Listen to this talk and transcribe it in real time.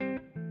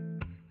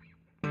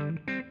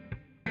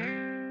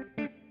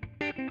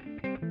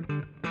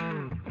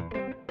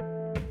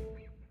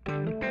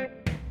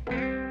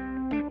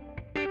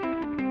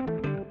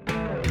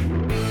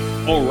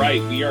All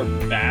right, we are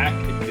back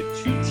at the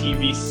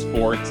 2TV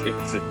Sports.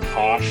 It's a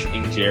Tosh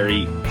and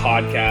Jerry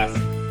podcast.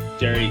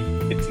 Jerry,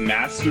 it's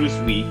Masters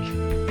Week.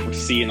 We're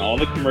seeing all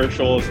the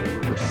commercials.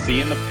 We're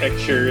seeing the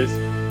pictures.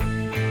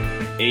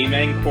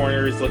 Amen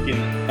Corner is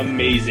looking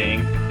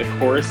amazing. The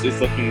course is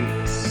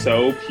looking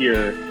so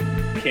pure.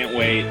 Can't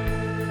wait.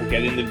 We'll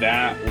get into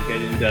that. We'll get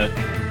into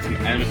some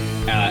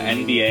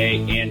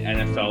NBA and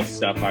NFL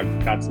stuff.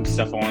 I've got some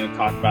stuff I want to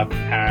talk about the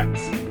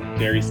Pats,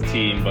 Jerry's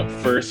team. But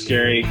first,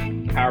 Jerry,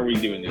 how are we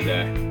doing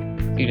today?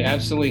 Dude,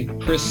 absolutely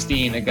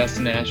pristine. Augusta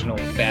National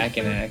back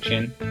in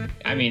action.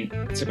 I mean,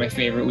 it's my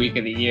favorite week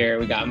of the year.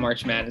 We got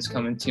March Madness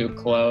coming to a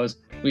close.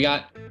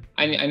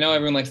 I know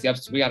everyone likes the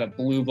upsets. We got a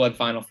blue blood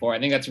Final Four. I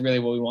think that's really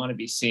what we want to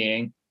be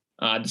seeing,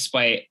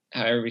 despite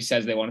how everybody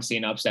says they want to see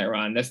an upset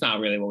run. That's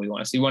not really what we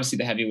want to see. We want to see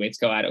the heavyweights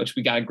go at it, which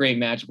we got a great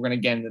match. We're going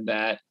to get into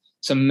that.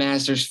 Some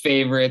Masters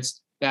favorites,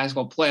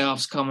 basketball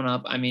playoffs coming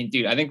up. I mean,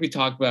 dude, I think we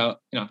talked about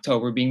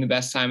October being the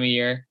best time of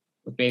year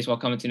with baseball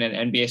coming to an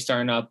end, NBA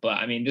starting up. But,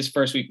 I mean, this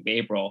first week of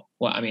April,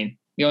 the only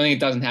thing it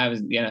doesn't have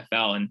is the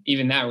NFL. And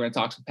even that, we're going to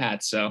talk some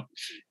Pats. So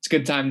it's a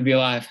good time to be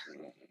alive.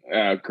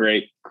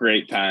 Great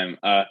time.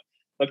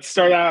 Let's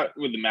start out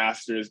with the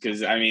Masters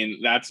because, I mean,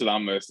 that's what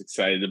I'm most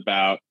excited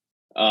about.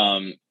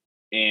 And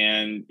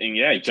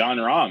yeah, Jon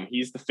Rahm,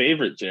 he's the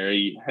favorite,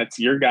 Jerry. That's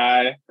your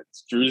guy.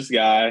 That's Drew's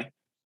guy.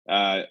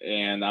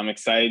 And I'm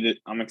excited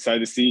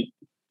to see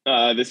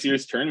this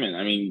year's tournament.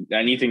 I mean,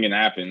 anything can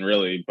happen,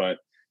 really. But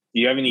do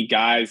you have any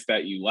guys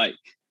that you like?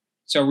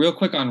 So real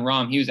quick on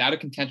Rahm, he was out of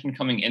contention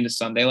coming into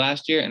Sunday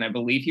last year, and I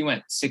believe he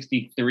went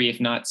 63,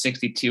 if not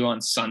 62 on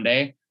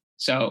Sunday.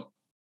 So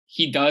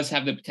he does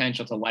have the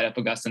potential to light up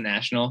Augusta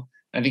National.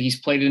 I think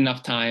he's played it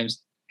enough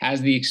times,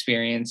 has the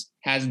experience,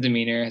 has the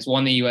demeanor, has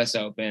won the U.S.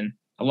 Open.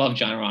 I love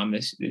Jon Rahm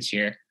this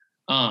year.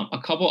 A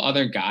couple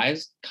other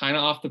guys kind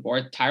of off the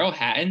board. Tyrell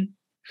Hatton,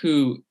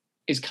 who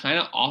is kind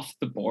of off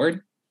the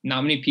board.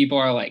 Not many people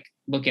are like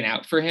looking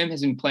out for him,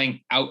 has been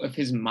playing out of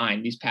his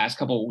mind these past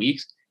couple of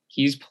weeks.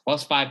 He's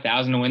plus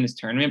 5,000 to win this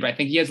tournament, but I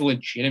think he has a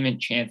legitimate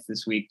chance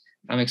this week.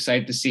 I'm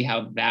excited to see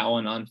how that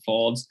one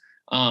unfolds.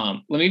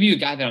 Let me give you a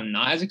guy that I'm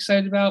not as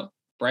excited about.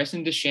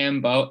 Bryson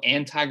DeChambeau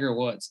and Tiger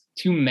Woods,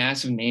 two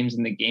massive names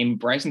in the game.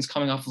 Bryson's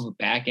coming off of a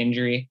back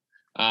injury.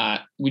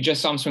 We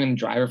just saw him swinging the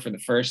driver for the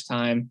first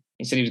time.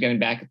 He said he was getting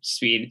back up to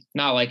speed.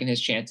 Not liking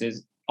his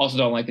chances. Also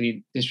don't like that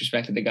he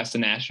disrespected the Augusta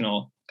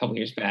National a couple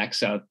years back,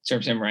 so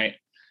serves him right.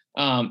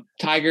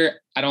 Tiger,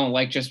 I don't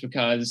like just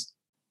because,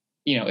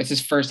 it's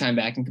his first time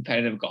back in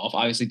competitive golf.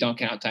 Obviously don't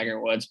count out Tiger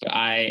Woods, but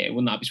I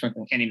will not be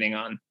sprinkling anything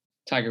on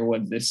Tiger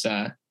Woods this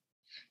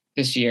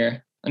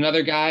year.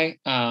 Another guy,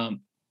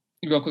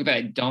 real quick, that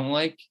I don't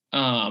like,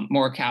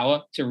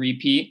 Morikawa to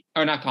repeat,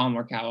 or not Colin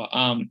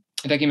Morikawa,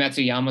 Hideki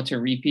Matsuyama to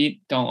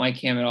repeat. Don't like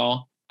him at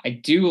all. I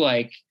do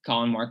like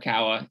Colin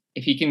Morikawa.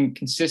 If he can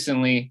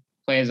consistently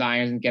play his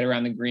irons and get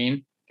around the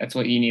green, that's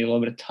what you need, a little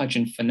bit of touch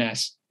and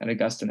finesse at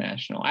Augusta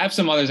National. I have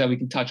some others that we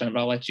can touch on, but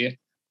I'll let you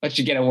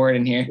get a word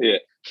in here. Yeah.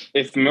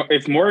 If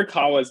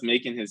Morikawa is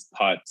making his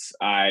putts,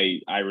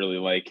 I really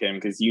like him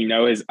because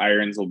his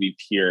irons will be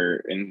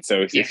pure, and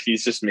so if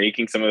he's just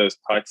making some of those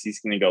putts, he's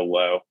going to go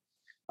low.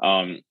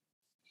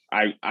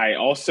 I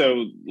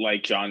also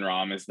like Jon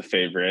Rahm as the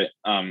favorite.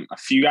 A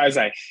few guys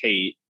I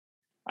hate.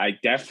 I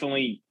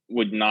definitely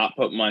would not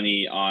put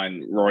money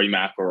on Rory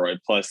McIlroy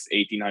plus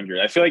 1,800.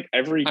 I feel like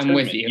every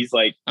tournament he's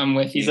like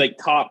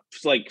top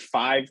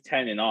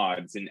 5-10 in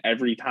odds, and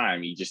every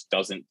time he just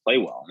doesn't play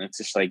well, and it's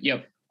just like,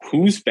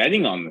 who's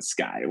betting on this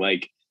guy?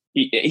 Like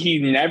he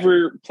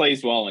never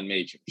plays well in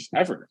majors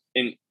ever,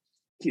 and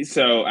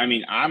so I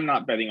mean I'm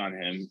not betting on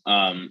him.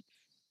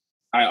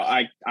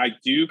 I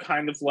do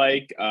kind of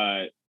like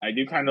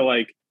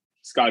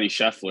Scotty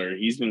Scheffler.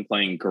 He's been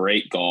playing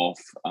great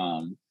golf,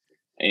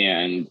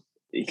 and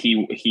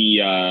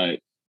I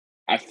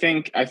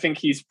think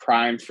he's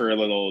primed for a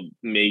little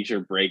major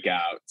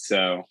breakout.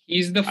 So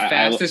he's the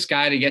fastest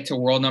guy to get to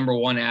world number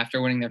one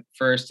after winning their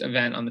first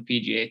event on the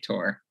PGA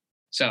Tour.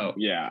 So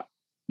yeah,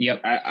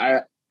 yep.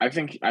 I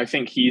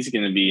think he's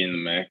going to be in the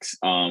mix.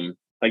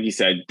 Like you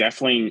said,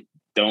 definitely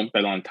don't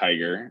bet on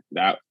Tiger.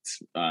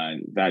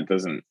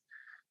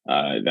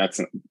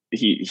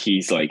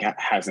 He's like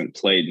hasn't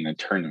played in a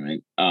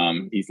tournament.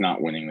 He's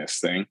not winning this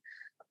thing.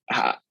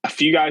 A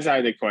few guys I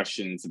had the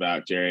questions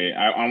about, Jerry.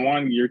 I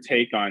wanted your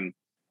take on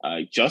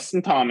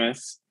Justin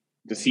Thomas.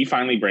 Does he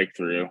finally break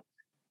through?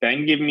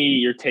 Then give me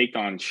your take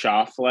on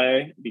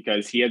Schauffele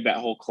because he had that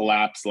whole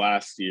collapse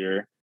last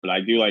year, but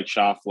I do like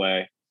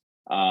Schauffele.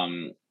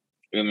 And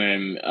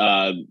then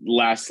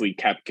lastly,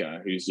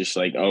 Koepka, who's just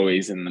like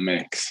always in the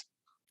mix.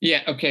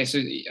 Yeah. Okay.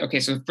 So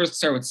first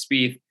start with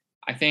Spieth.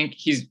 I think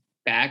he's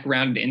back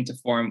rounded into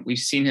form. We've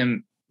seen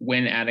him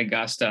win at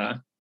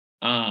Augusta.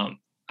 I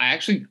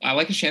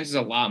like his chances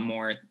a lot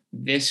more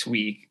this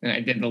week than I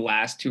did the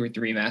last 2 or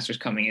 3 Masters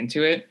coming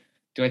into it.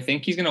 Do I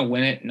think he's going to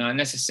win it? Not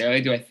necessarily.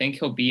 Do I think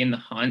he'll be in the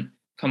hunt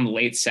come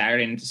late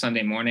Saturday into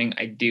Sunday morning?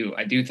 I do.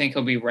 I do think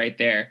he'll be right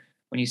there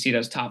when you see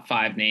those top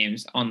 5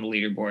 names on the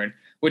leaderboard,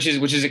 which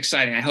is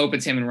exciting. I hope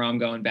it's him and Rahm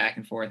going back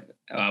and forth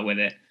with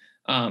it.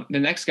 The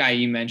next guy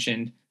you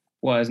mentioned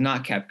was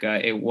not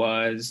Koepka. It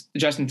was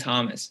Justin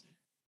Thomas.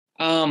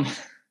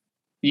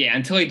 Yeah,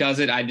 until he does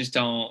it,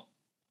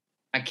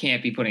 I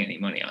can't be putting any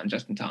money on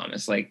Justin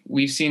Thomas. Like,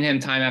 we've seen him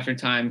time after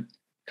time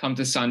come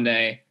to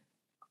Sunday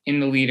in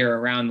the lead or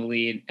around the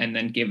lead and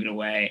then give it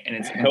away. And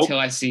it's until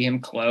I see him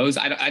close.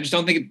 I just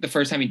don't think the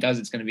first time he does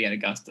it's going to be at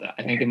Augusta.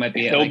 I think it might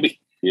be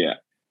yeah.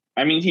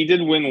 I mean, he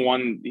did win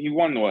one. He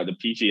won the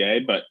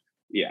PGA, but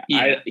yeah.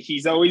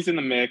 He's always in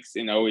the mix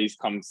and always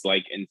comes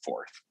like in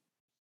fourth.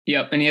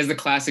 Yep, and he has the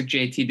classic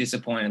JT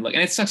disappointed look,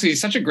 and it sucks.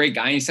 He's such a great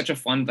guy. And he's such a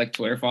fun like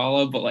Twitter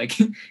follow, but like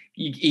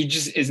he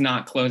just is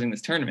not closing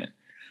this tournament.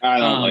 I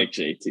don't like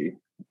JT.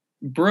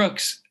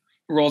 Brooks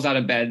rolls out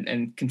of bed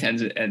and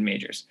contends at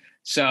majors.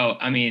 So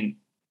I mean,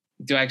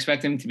 do I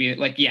expect him to be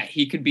like? Yeah,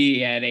 he could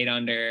be at 8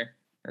 under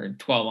or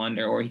 12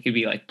 under, or he could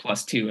be like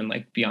 +2 and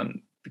like be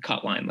on the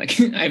cut line. Like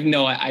I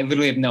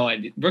literally have no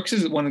idea. Brooks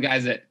is one of the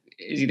guys that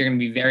is either going to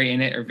be very in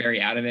it or very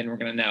out of it, and we're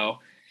going to know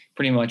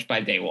pretty much by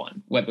day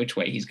one which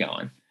way he's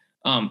going.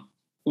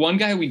 One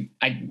guy we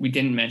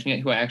didn't mention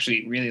yet who I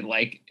actually really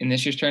like in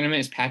this year's tournament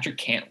is Patrick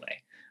Cantlay,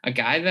 a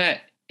guy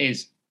that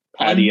is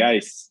Patty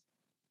Ice,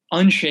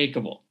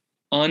 unshakable.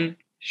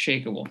 He's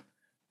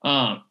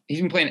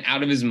been playing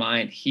out of his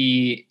mind.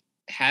 He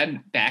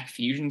had back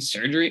fusion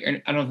surgery,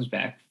 or I don't know if it was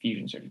back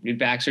fusion surgery. He did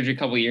back surgery a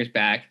couple of years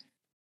back.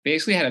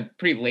 Basically had a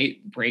pretty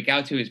late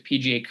breakout to his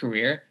PGA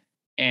career,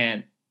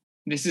 and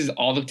this is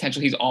all the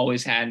potential he's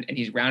always had, and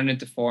he's rounded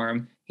into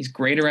form. He's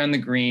great around the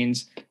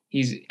greens.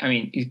 He's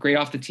great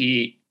off the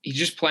tee. He's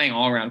just playing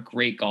all around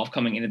great golf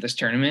coming into this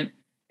tournament.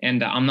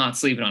 And I'm not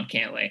sleeping on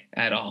Cantlay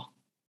at all.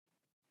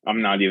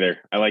 I'm not either.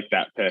 I like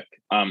that pick.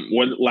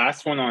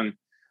 Last one on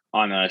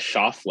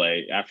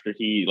Schauffele after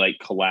he like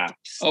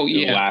collapsed. Oh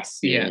yeah.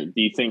 Last year. Yeah.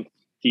 Do you think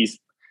he's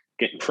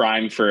getting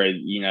primed for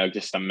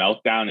just a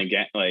meltdown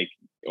again? Like,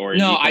 or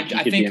no, I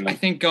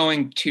think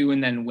going 2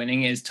 and then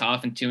winning is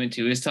tough, and 2 and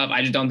 2 is tough.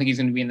 I just don't think he's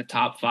going to be in the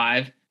top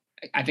 5.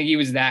 I think he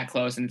was that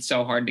close, and it's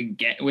so hard to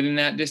get within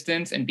that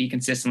distance and be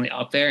consistently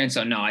up there. And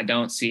so, no, I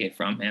don't see it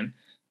from him.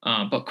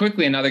 But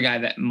quickly, another guy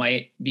that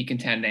might be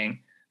contending,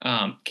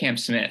 Cam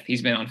Smith.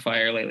 He's been on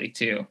fire lately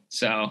too.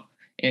 So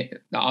the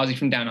Aussie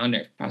from down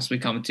under possibly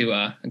coming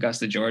to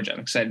Augusta, Georgia. I'm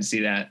excited to see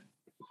that.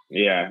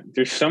 Yeah,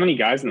 there's so many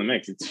guys in the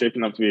mix. It's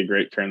shaping up to be a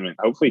great tournament.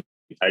 Hopefully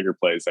Tiger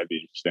plays. That'd be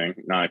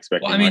interesting. Not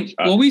expecting much.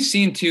 What we've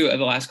seen too the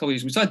last couple of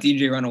years, we saw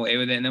DJ run away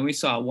with it, and then we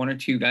saw 1 or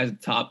 2 guys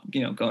at the top,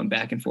 going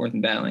back and forth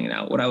and battling it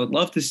out. What I would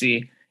love to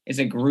see is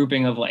a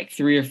grouping of like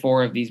 3 or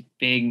 4 of these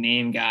big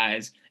name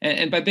guys,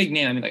 and by big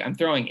name I mean like I'm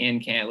throwing in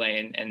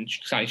Cantlay and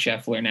Scottie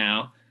Scheffler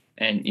now,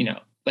 and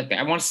like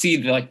I want to see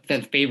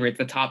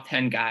the top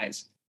 10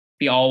 guys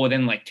be all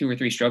within like 2 or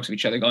 3 strokes of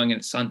each other going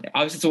into Sunday.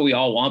 Obviously, it's what we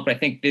all want, but I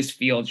think this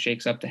field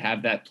shakes up to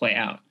have that play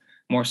out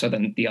more so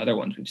than the other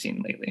ones we've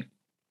seen lately.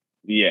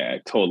 Yeah,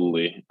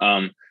 totally.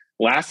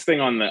 Last thing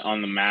on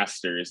the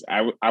Masters,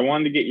 I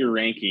wanted to get your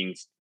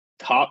rankings.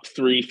 Top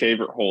 3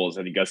 favorite holes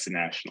at Augusta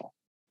National.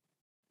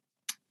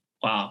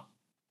 Wow.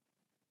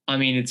 I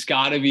mean, it's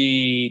got to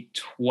be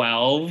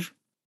 12,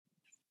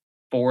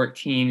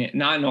 14,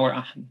 not in order.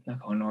 I'm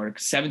not going in order.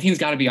 17's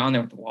got to be on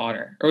there with the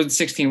water. Or was it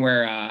 16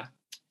 where,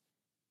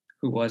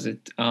 who was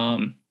it?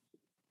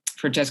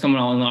 Francesco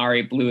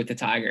Molinari blew at the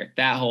Tiger.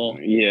 That hole.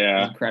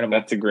 Yeah. Incredible.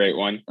 That's a great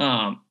one.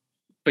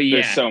 But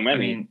yeah, there's so many. I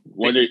mean,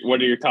 what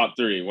are your top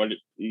 3?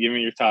 Give me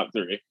your top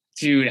 3.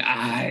 Dude,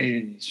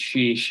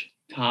 sheesh.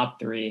 Top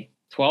 3.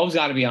 12's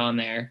got to be on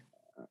there.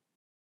 I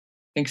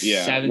think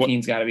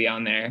 17's got to be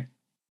on there.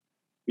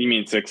 You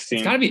mean 16?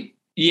 It's got to be.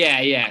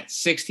 Yeah.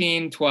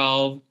 16,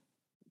 12.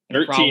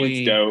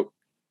 13's dope.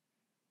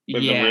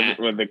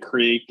 With the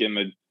creek and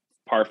the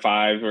par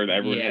 5 or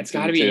whatever. Yeah, it's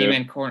got to be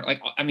Amen Corner.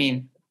 Like, I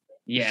mean,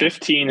 yeah.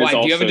 15 is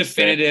also. Do you have a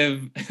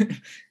definitive?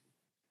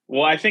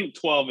 Well, I think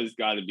 12 has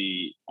got to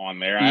be on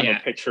there. I have a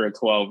picture of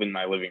 12 in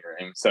my living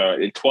room. So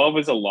 12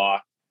 is a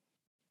lock.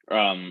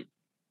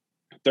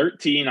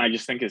 13, I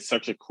just think is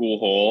such a cool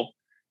hole.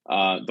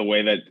 The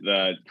way that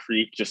the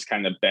creek just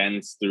kind of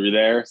bends through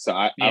there. So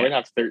I would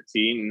have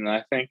 13. And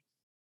I think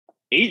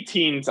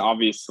 18's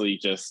obviously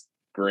just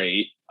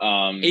great.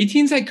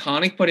 18's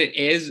iconic, but it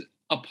is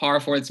a par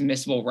 4 that's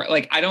missable. Right?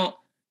 Like,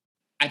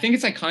 I think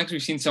it's iconic because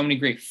we've seen so many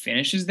great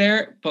finishes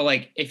there, but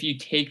like if you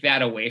take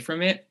that away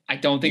from it, I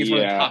don't think it's one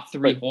of the top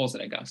 3 holes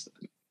at Augusta.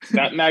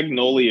 That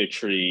magnolia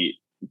tree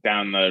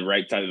down the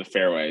right side of the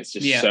fairway is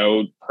just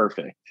so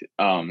perfect.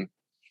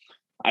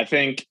 I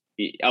think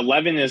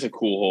 11 is a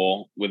cool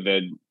hole with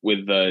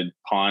the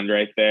pond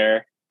right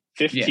there.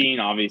 15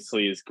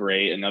 obviously is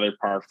great. Another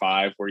par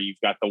 5 where you've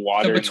got the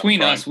water. So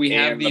between us, we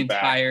have the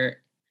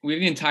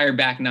entire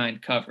back 9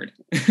 covered.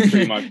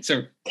 Pretty much.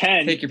 So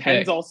 10, take your 10's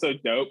pick. Also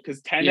dope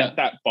because 10 at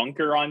that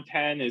bunker on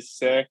 10 is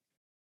sick.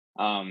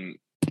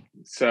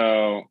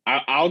 So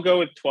I'll go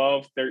with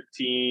 12,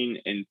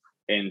 13,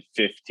 and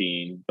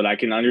 15, but I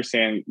can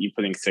understand you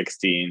putting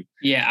 16.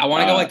 Yeah, I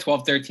want to go like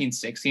 12, 13,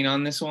 16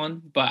 on this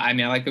one, but I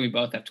mean, I like that we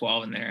both have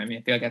 12 in there. I mean,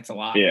 I feel like that's a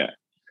lot. Yeah.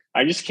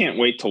 I just can't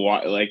wait to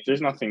watch. Like,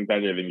 there's nothing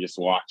better than just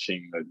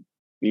watching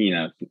looking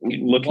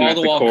at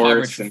the wall-to-wall coverage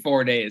course for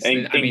 4 days.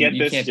 and get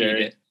you this, can't Jerry.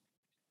 beat it.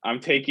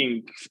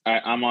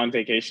 I'm on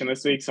vacation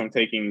this week, so I'm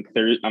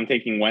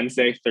taking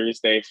Wednesday,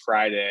 Thursday,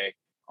 Friday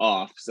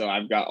off. So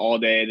I've got all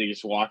day to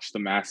just watch the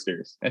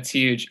Masters. That's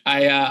huge.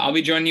 I'll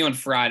be joining you on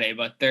Friday,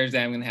 but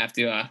Thursday I'm gonna have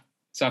to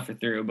suffer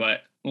through.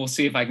 But we'll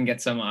see if I can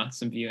get some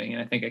viewing,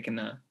 and I think I can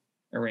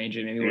arrange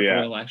it. Maybe work a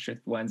little extra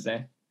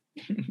Wednesday.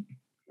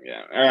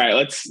 Yeah. All right.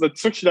 Let's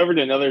switch it over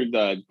to another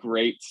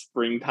great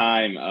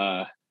springtime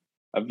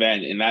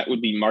event, and that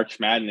would be March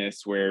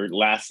Madness, where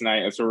last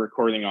night, as we're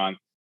recording on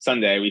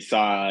Sunday, we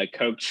saw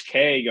Coach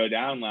K go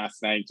down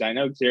last night. I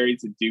know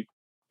Jerry's a Duke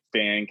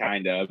fan,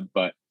 kind of,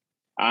 but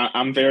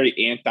I'm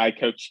very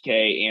anti-Coach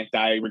K,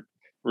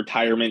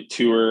 anti-retirement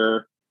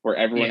tour where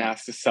everyone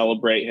has to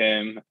celebrate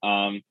him.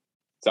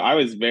 So I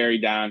was very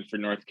down for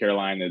North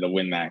Carolina to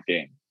win that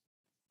game.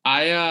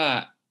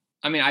 I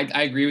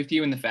agree with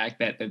you in the fact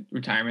that the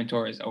retirement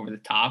tour is over the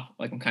top.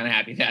 Like, I'm kind of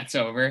happy that's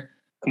over.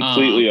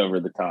 Completely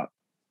over the top.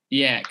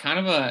 Yeah,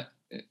 kind of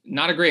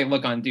not a great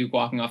look on Duke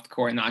walking off the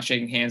court and not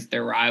shaking hands with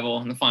their rival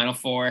in the Final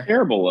Four.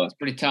 Terrible look. It's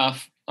pretty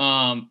tough.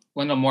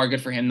 Wendell Moore,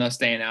 good for him, though,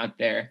 staying out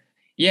there.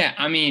 Yeah,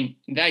 I mean,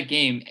 that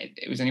game,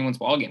 it was anyone's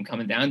ball game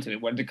coming down to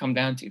it. What did it come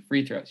down to?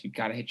 Free throws. You've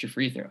got to hit your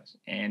free throws.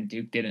 And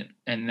Duke didn't.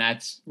 And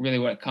that's really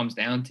what it comes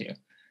down to.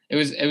 It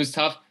was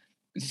tough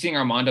seeing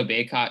Armando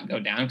Bacot go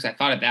down, because I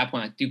thought at that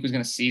point, like, Duke was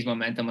going to seize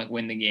momentum, like,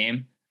 win the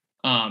game.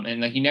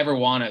 And, like, you never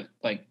want to,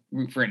 like,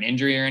 root for an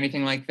injury or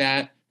anything like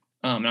that.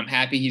 And I'm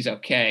happy he's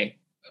okay.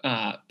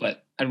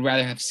 But I'd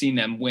rather have seen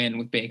them win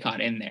with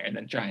Bacot in there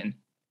than try and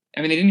 – I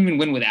mean, they didn't even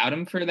win without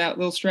him for that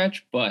little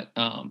stretch. But,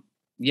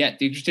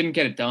 Duke just didn't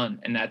get it done.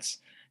 And that's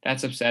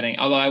upsetting.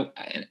 Although,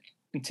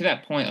 to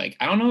that point, like,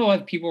 I don't know why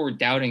people were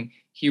doubting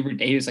Hubert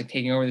Davis, like,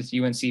 taking over this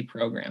UNC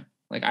program.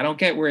 Like, I don't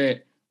get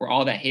where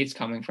all that hate's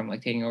coming from,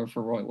 like, taking over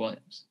for Roy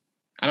Williams.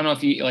 I don't know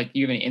if you have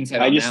any insight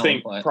on that. I just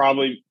think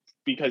probably –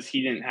 because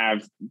he didn't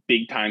have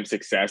big time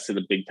success at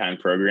a big time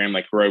program.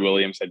 Like Roy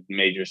Williams had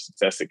major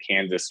success at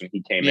Kansas when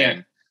he came in.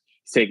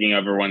 He's taking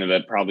over one of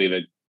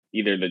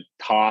either the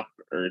top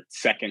or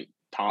second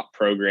top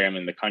program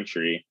in the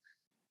country.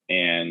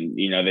 And,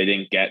 they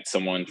didn't get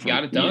someone from,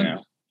 got it done.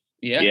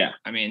 Yeah.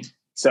 I mean,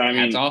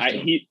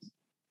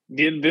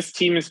 this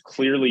team is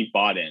clearly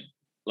bought in.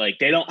 Like,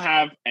 they don't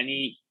have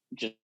any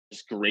just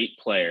great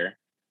player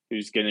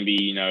who's going to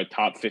be,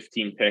 top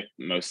 15 pick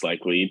most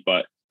likely,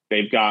 but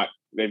they've got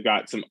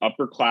some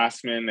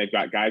upperclassmen. They've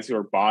got guys who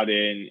are bought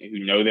in,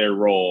 who know their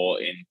role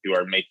and who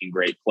are making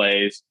great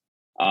plays.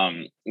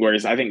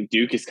 Whereas I think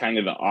Duke is kind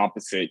of the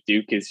opposite.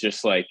 Duke is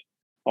just like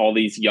all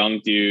these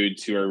young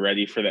dudes who are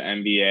ready for the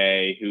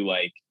NBA, who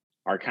like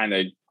are kind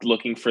of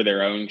looking for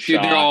their own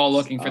shots. They're all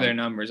looking for their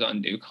numbers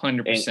on Duke,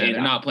 100%.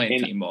 They're not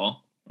playing team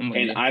ball.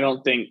 And I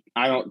don't think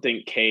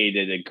K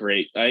did a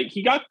great.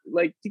 He got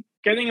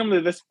getting him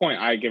to this point.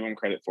 I give him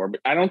credit for, but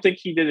I don't think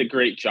he did a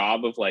great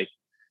job of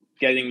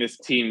getting this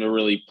team to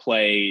really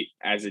play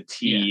as a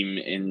team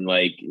and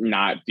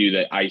not do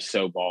the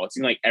ISO ball. It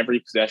seemed like every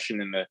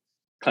possession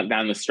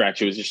down the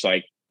stretch, it was just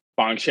like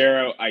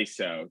Bonchero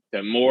ISO,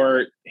 the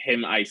more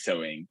him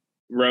ISOing,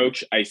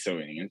 Roach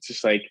ISOing. It's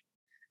just like,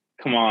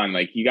 come on,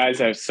 you guys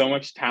have so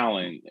much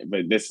talent,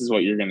 but this is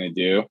what you're going to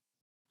do.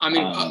 I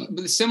mean,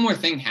 but a similar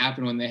thing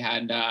happened when they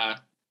had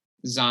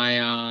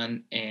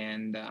Zion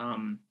and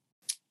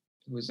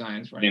who was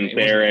Zion's running? And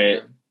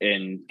Barrett.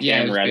 And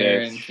Cam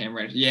Reddish.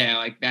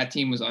 Yeah, that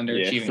team was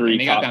underachieving. And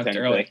they got bounced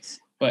early.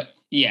 But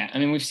I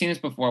mean, we've seen this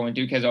before. When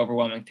Duke has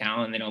overwhelming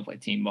talent, they don't play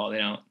team ball. They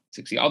don't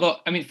succeed. Although,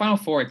 I mean, Final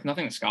Four, it's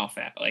nothing to scoff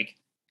at.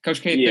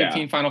 Coach K,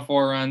 13 Final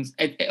Four runs.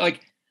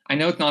 I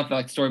know it's not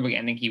the storybook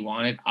ending he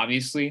wanted,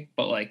 obviously,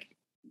 but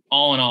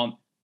all in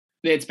all,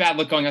 it's bad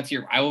luck going out to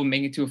your rival,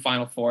 making it to a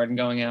Final Four and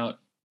going out.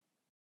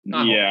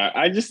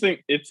 I just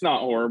think it's not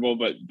horrible,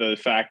 but the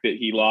fact that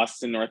he lost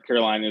to North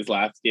Carolina's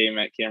last game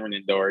at Cameron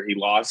Indoor, he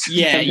lost.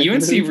 Yeah,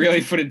 UNC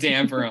really put a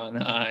damper on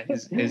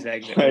his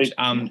exit. Which,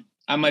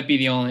 I might be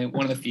the only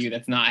one of the few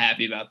that's not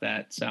happy about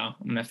that, so I'm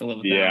gonna have to live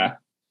with that.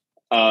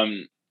 Yeah.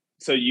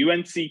 So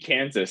UNC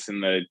Kansas in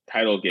the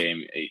title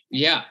game.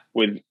 Yeah.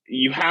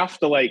 You have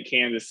to like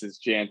Kansas's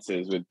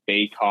chances with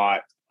Bacot.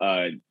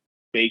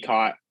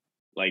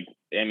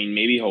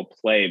 Maybe he'll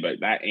play, but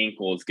that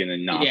ankle is gonna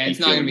not. Yeah, it's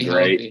not gonna be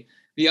great. Healthy.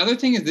 The other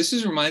thing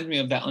is, reminds me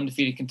of that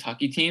undefeated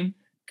Kentucky team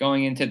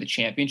going into the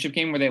championship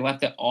game where they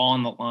left it all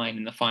on the line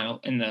in the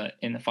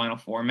Final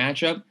Four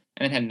matchup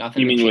and it had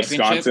nothing. You mean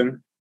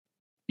Wisconsin?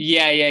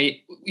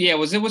 Yeah.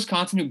 Was it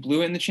Wisconsin who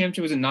blew it in the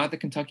championship? Was it not the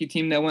Kentucky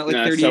team that went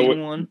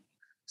 38-1?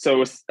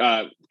 So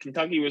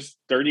Kentucky was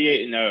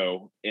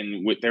 38-0,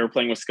 and they were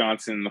playing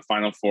Wisconsin in the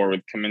Final Four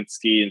with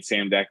Kaminsky and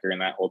Sam Decker and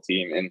that whole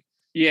team, and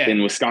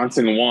then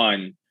Wisconsin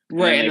won,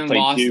 right, and then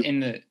lost Duke. In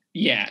the.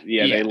 Yeah,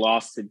 they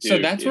lost to Duke. So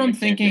that's what I'm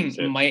thinking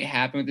might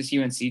happen with this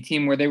UNC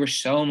team, where they were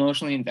so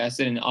emotionally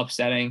invested in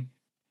upsetting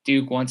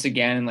Duke once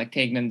again and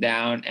taking them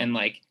down, and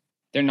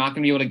they're not going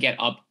to be able to get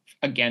up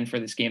again for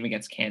this game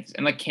against Kansas.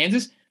 And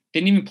Kansas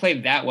didn't even play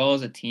that well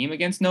as a team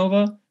against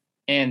Nova,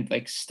 and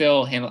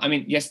still handle. I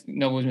mean, yes,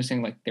 Nova was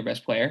missing their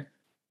best player,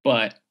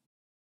 but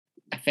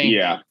I think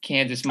Yeah.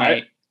 Kansas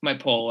might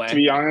pull away. To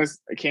be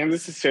honest,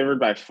 Kansas is favored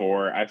by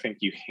 4. I think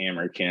you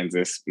hammer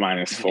Kansas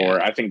 -4.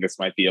 Yeah. I think this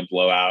might be a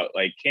blowout.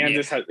 Like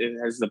Kansas has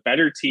the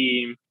better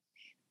team.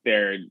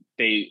 They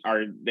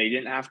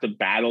didn't have to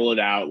battle it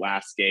out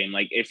last game.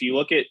 Like if you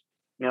look at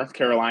North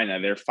Carolina,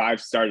 their 5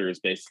 starters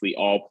basically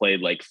all played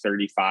like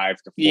 35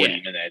 to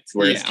 40 minutes,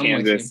 whereas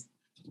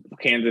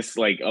Kansas,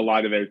 like a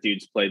lot of their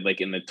dudes played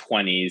like in the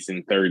 20s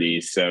and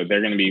 30s. So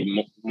they're going to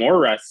be more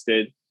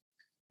rested.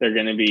 They're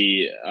going to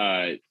be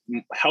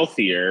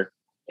healthier,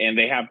 and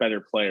they have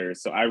better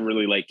players. So I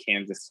really like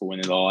Kansas to win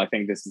it all. I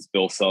think this is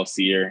Bill Self's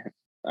year.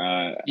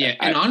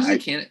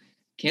 Honestly,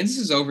 Kansas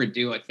is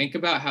overdue. Like, think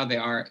about how they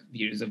are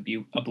viewed as a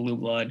blue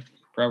blood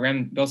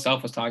program. Bill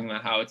Self was talking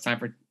about how it's time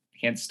for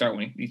Kansas to start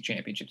winning these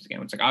championships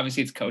again. It's like,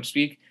 obviously it's coach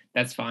speak.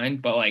 That's fine.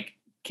 But like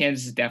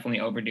Kansas is definitely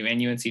overdue,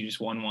 and UNC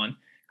just won one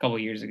a couple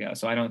of years ago.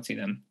 So I don't see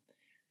them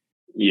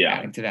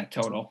adding to that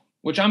total,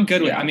 which I'm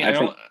good with. I mean,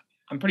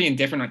 I'm pretty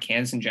indifferent on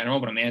Kansas in general,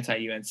 but I'm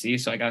anti-UNC.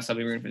 So I got to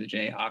be rooting for the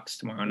Jayhawks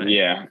tomorrow night.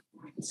 Yeah,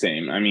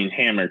 same. I mean,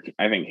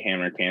 I think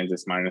hammer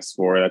Kansas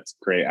 -4. That's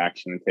great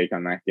action to take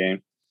on that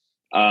game.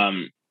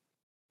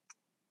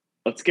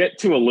 Let's get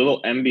to a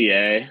little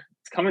NBA.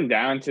 It's coming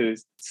down to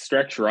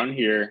stretch run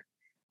here.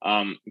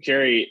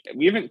 Jerry,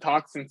 we haven't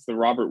talked since the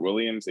Robert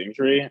Williams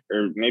injury,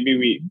 or maybe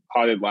we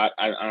potted last.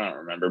 I don't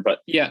remember,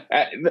 but yeah,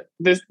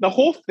 the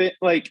whole thing,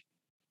 like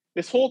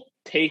this whole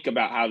take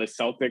about how the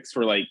Celtics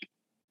were like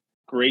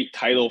great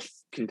title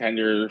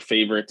contender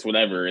favorites,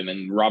 whatever, and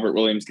then Robert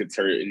Williams gets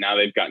hurt, and now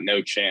they've got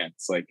no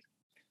chance. Like,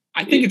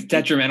 I think it's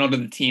detrimental to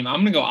the team.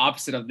 I'm gonna go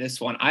opposite of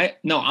this one.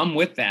 I'm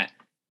with that,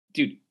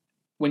 dude.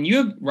 When you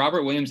have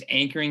Robert Williams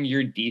anchoring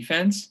your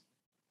defense,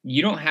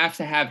 you don't have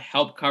to have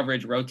help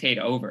coverage rotate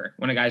over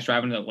when a guy's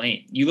driving to the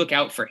lane. You look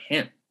out for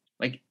him.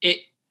 Like, it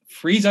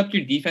frees up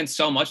your defense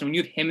so much. And when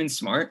you have him and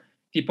Smart,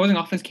 the opposing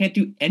offense can't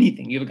do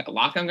anything. You have a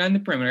lockdown guy in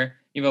the perimeter.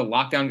 You have a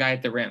lockdown guy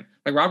at the rim.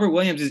 Like, Robert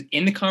Williams is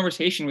in the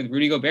conversation with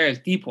Rudy Gobert as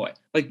depoy.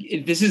 Like,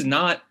 this is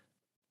not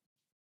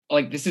a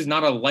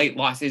light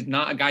loss. It's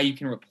not a guy you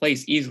can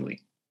replace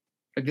easily.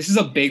 Like, this is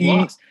a big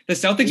loss. The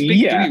Celtics'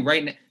 big three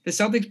right now. The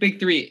Celtics' big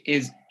three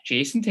is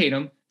Jason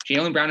Tatum,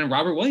 Jaylen Brown, and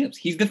Robert Williams.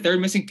 He's the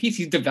third missing piece.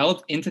 He's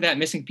developed into that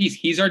missing piece.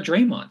 He's our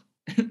Draymond.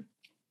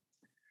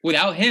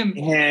 Without him,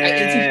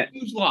 it's a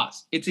huge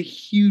loss. It's a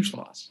huge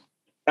loss.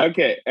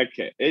 Okay.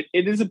 It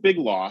is a big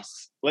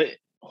loss.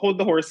 Hold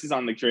the horses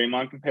on the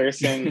Draymond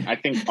comparison. I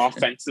think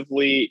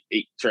offensively,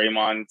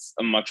 Draymond's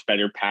a much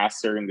better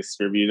passer and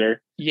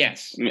distributor.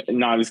 Yes.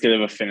 Not as good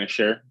of a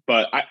finisher.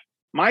 But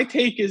my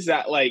take is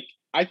that, like,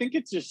 I think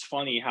it's just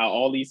funny how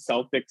all these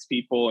Celtics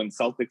people and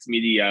Celtics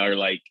media are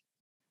like,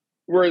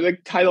 we're the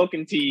title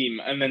team,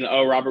 and then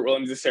Robert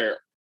Williams is there.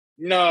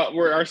 No,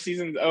 our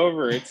season's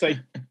over. It's like,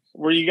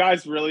 were you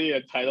guys really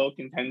a title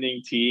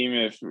contending team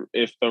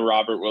if the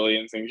Robert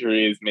Williams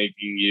injury is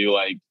making you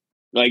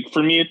like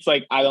for me, it's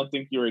like, I don't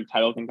think you were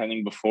title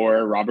contending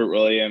before. Robert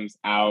Williams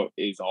out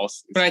is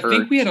also. But I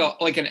think we had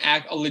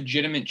a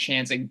legitimate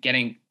chance at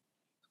getting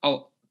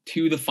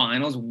to the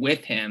finals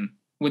with him.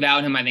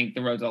 Without him, I think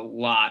the road's a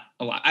lot.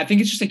 I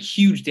think it's just a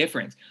huge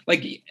difference.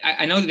 Like,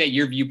 I know that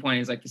your viewpoint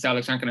is like the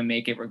Celtics aren't going to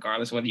make it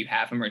regardless of whether you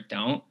have him or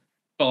don't.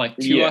 But like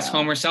to us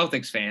Homer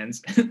Celtics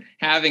fans,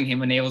 having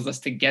him enables us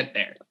to get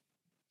there.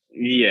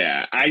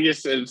 Yeah, I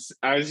was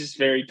just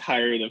very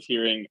tired of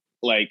hearing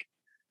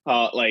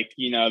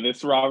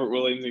this Robert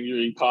Williams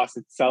injury cost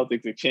the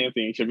Celtics a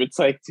championship. It's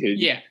like, dude.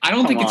 Yeah, I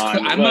don't think it's.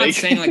 I'm not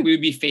saying like we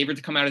would be favored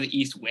to come out of the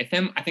East with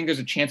him. I think there's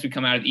a chance we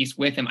come out of the East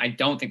with him. I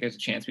don't think there's a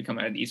chance we come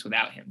out of the East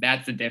without him.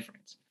 That's the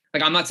difference.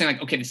 Like, I'm not saying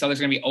like, okay, the Celtics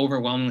are going to be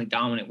overwhelmingly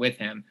dominant with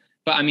him.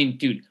 But I mean,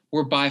 dude,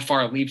 we're by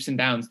far leaps and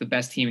bounds the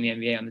best team in the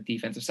NBA on the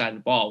defensive side of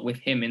the ball with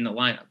him in the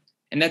lineup.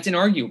 And that's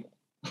inarguable.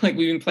 Like,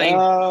 we've been playing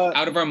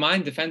out of our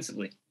mind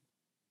defensively.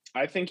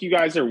 I think you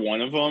guys are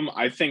one of them.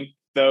 I think,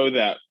 though,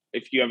 that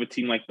if you have a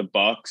team like the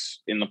Bucks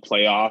in the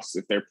playoffs,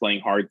 if they're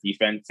playing hard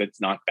defense, it's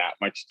not that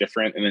much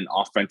different. And then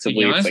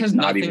offensively, Giannis it's like has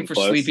not nothing even for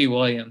close. Sleepy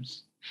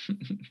Williams.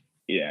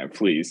 Yeah,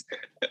 please.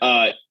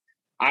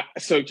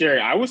 So Jerry,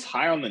 I was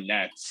high on the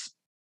Nets.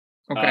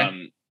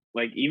 Okay.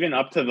 Like even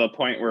up to the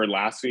point where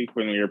last week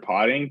when we were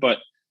potting, but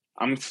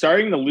I'm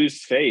starting to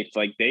lose faith.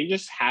 Like they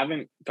just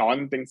haven't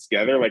gotten things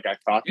together like I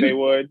thought they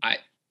would.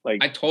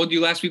 I told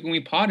you last week when we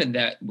potted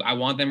that I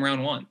want them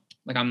round one.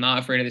 Like, I'm not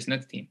afraid of this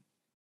Nets team.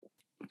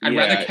 I'd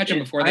rather catch them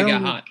before they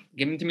get hot.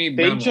 Give them to me.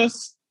 They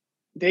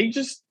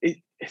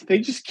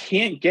just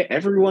can't get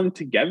everyone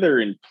together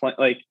and play.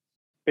 Like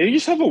they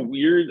just have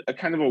a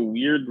kind of a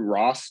weird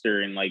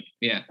roster, and like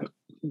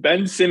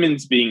Ben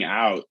Simmons being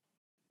out,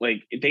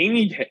 like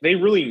they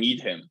really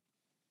need him.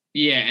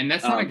 Yeah, and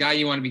that's not a guy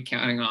you want to be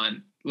counting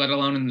on, let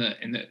alone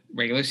in the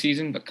regular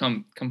season. But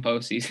come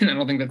postseason, I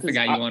don't think that's the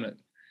guy you want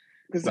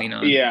to lean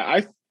on.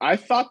 Yeah, I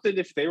thought that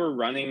if they were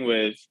running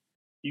with.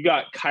 You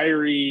got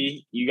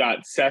Kyrie, you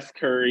got Seth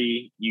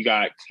Curry, you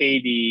got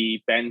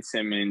KD, Ben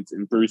Simmons,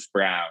 and Bruce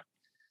Brown.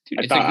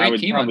 Dude, it's a great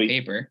team on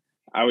paper.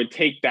 I would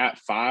take that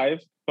 5,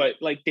 but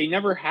like they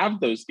never have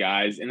those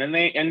guys, and then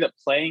they end up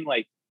playing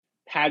like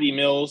Patty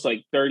Mills,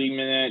 like 30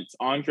 minutes.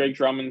 Andre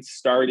Drummond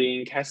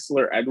starting.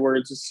 Kessler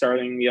Edwards is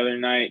starting the other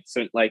night.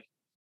 So, like,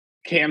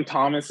 Cam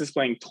Thomas is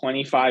playing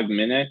 25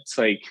 minutes.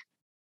 Like,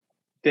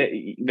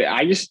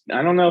 I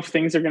don't know if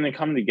things are going to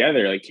come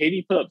together. Like,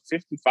 KD put up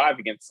 55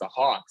 against the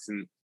Hawks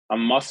and a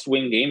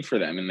must-win game for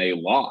them, and they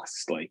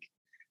lost. Like,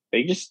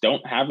 they just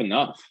don't have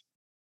enough.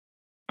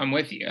 I'm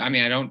with you. I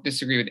mean, I don't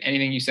disagree with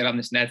anything you said on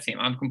this Nets team.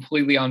 I'm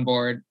completely on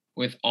board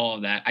with all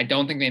of that. I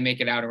don't think they make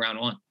it out of round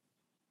one.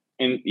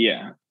 And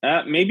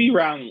maybe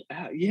round,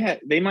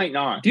 they might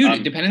not.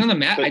 Dude, depending on the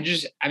match,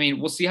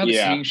 we'll see how the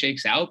seeding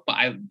shakes out. But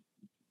I'm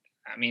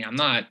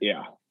not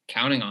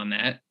counting on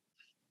that.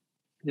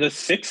 The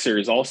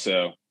Sixers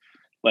also,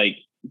 like,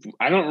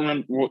 I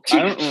don't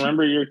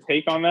remember your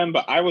take on them,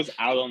 but I was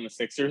out on the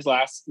Sixers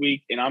last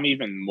week, and I'm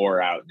even more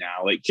out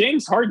now. Like,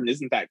 James Harden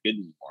isn't that good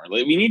anymore.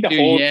 Like, we need to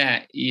hold.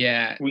 Yeah.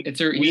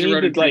 He's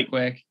eroded pretty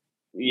quick.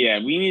 Yeah,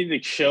 we need to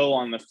chill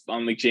on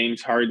the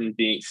James Harden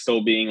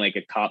still being like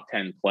a top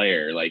 10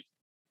 player. Like,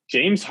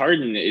 James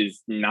Harden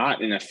is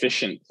not an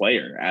efficient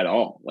player at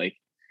all. Like,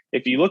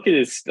 if you look at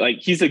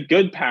he's a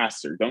good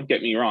passer, don't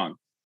get me wrong.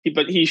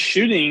 But he's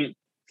shooting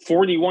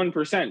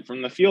 41%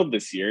 from the field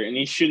this year, and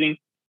he's shooting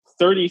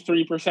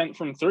 33%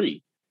 from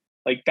three.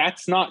 Like,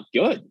 that's not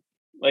good.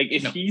 Like,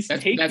 if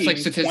that's like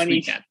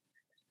statistically 20,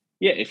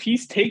 if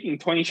he's taking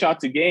 20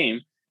 shots a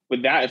game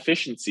with that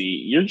efficiency,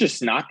 you're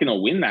just not going to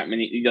win that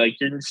many. Like,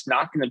 you're just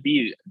not going to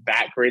be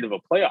that great of a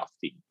playoff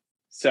team.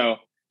 So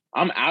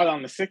I'm out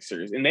on the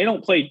Sixers, and they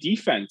don't play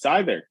defense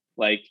either.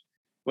 Like,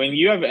 when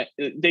you have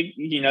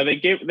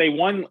they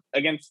won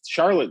against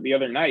Charlotte the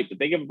other night, but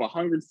they give up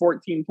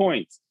 114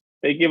 points.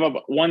 They give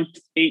up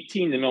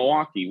 118 to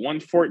Milwaukee,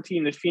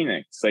 114 to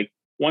Phoenix, like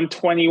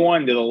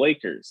 121 to the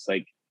Lakers.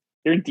 Like,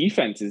 their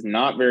defense is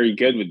not very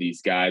good with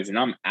these guys, and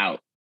I'm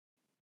out.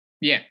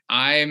 Yeah,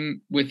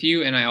 I'm with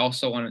you, and I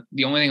also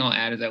the only thing I'll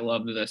add is I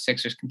love the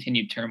Sixers'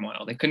 continued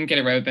turmoil. They couldn't get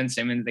it right with Ben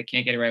Simmons. They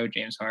can't get it right with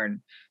James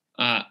Harden.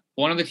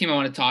 One other team I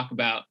want to talk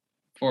about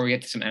before we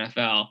get to some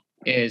NFL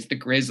is the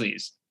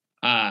Grizzlies.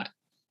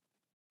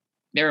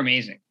 They're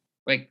amazing.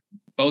 Like,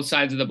 both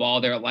sides of the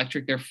ball, they're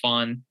electric. They're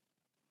fun.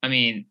 I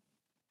mean,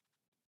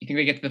 you think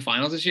they get to the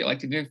finals this year? Like,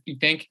 do you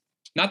think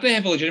 – not that they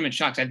have a legitimate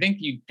shot, because I think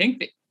you think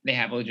that they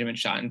have a legitimate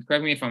shot. And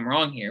correct me if I'm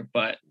wrong here,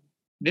 but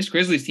this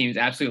Grizzlies team is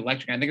absolutely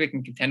electric. I think they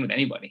can contend with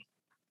anybody.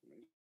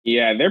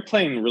 Yeah, they're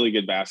playing really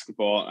good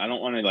basketball. I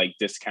don't want to, like,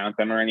 discount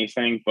them or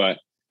anything, but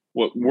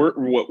what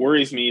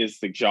worries me is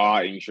the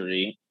jaw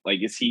injury. Like,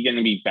 is he going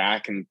to be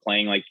back and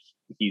playing like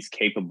he's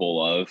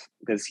capable of?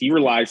 Because he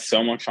relies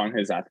so much on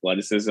his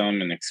athleticism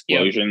and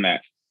explosion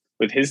that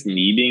with his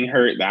knee being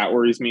hurt, that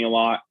worries me a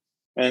lot.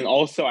 And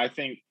also, I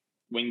think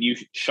when you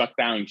shut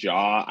down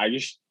Ja,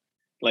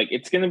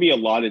 it's going to be a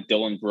lot of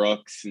Dylan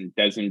Brooks and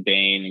Desmond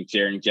Bane and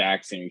Jaren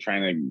Jackson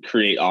trying to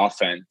create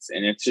offense.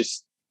 And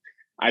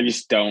I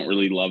just don't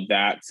really love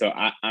that. So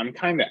I'm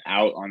kind of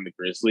out on the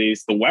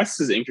Grizzlies. The West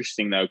is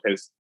interesting, though,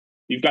 because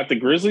you've got the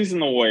Grizzlies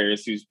and the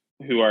Warriors,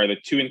 who are the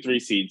 2 and 3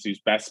 seeds, whose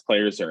best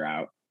players are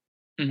out,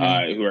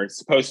 who are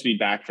supposed to be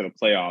back for the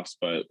playoffs,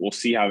 but we'll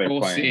see how they're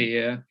playing. We'll see,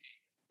 yeah.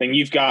 Then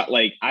you've got,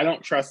 I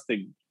don't trust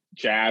the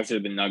Jazz or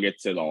the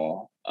Nuggets at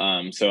all.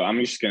 So I'm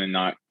just going to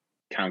not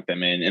count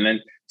them in. And then,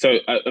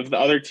 of the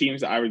other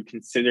teams I would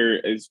consider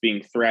as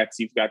being threats,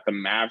 you've got the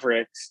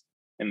Mavericks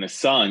and the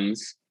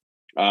Suns.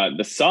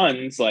 The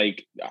Suns,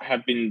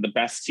 have been the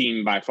best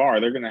team by far.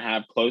 They're going to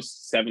have close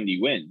to 70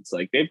 wins.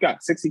 Like, they've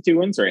got 62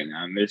 wins right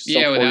now, and there's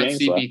still 4 without games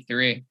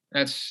CP3.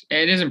 Left.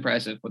 It is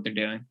impressive what they're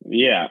doing.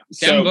 Yeah.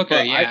 Devin Booker,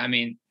 go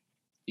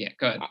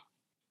ahead.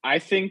 I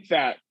think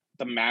that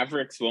the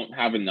Mavericks won't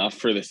have enough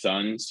for the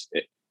Suns,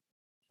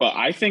 but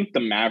I think the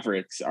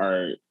Mavericks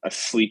are a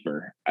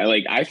sleeper.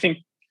 I think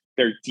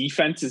their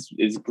defense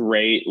is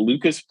great.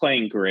 Luka's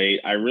playing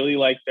great. I really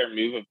like their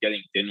move of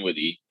getting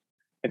Dinwiddie.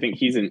 I think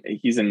he's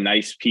a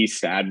nice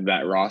piece to add to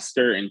that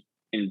roster. And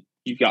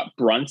you've got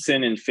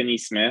Brunson and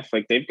Finney-Smith.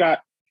 Like,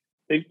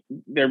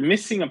 they're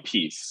missing a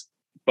piece,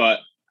 but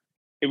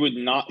it would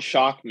not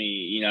shock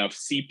me, if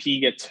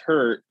CP gets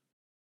hurt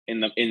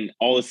in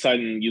all of a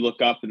sudden you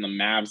look up and the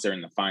Mavs are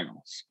in the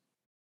finals.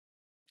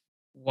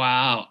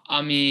 Wow.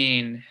 I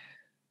mean,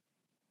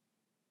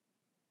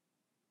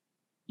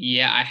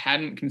 yeah, I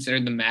hadn't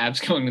considered the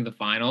Mavs going to the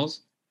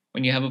finals.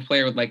 When you have a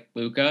player with like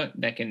Luka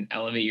that can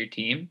elevate your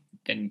team,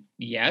 then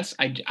yes.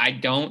 I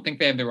don't think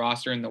they have the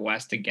roster in the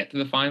West to get to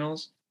the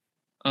finals.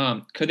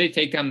 Could they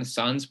take down the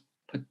Suns?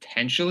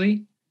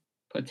 Potentially.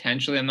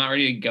 I'm not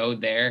ready to go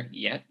there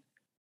yet.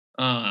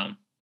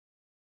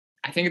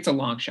 I think it's a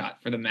long shot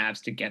for the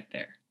Mavs to get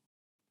there.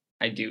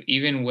 I do.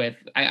 Even with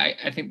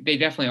I think they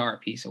definitely are a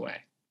piece away.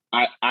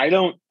 I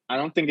don't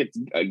think it's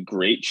a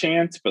great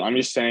chance, but I'm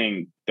just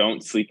saying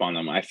don't sleep on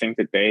them. I think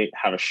that they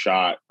have a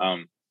shot.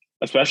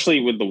 Especially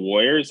with the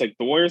Warriors. Like,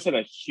 the Warriors had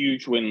a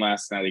huge win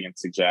last night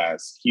against the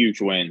Jazz. Huge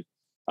win.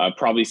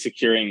 Probably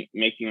securing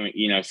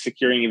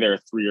either a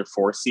 3 or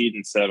 4 seed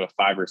instead of a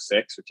 5 or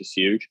 6, which is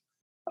huge.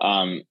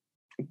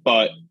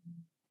 But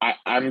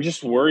I'm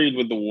just worried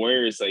with the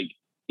Warriors. Like,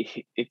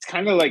 it's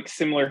kind of like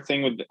similar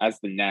thing with as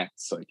the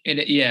Nets. Like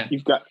Yeah.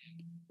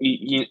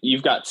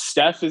 You've got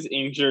Steph is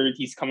injured.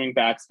 He's coming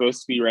back,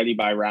 supposed to be ready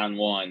by round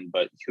 1,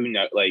 but who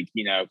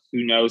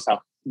knows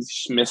how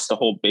he's missed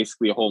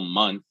basically a whole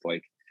month.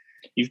 Like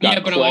you've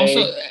got but Clay. I'm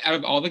also, out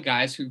of all the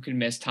guys who could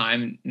miss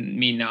time,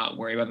 me not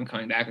worry about them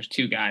coming back, there's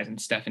 2 guys,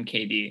 and Steph and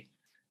KD.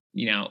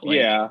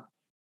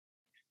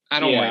 I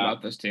don't worry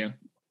about those 2.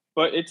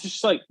 But it's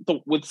just like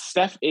with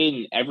Steph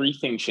in,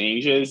 everything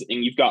changes,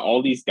 and you've got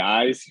all these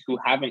guys who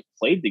haven't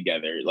played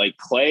together. Like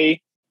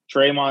Clay,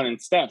 Draymond,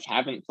 and Steph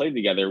haven't played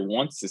together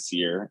once this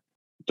year.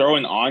 Throw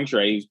in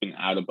Andre, who's been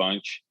out a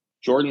bunch.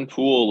 Jordan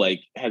Poole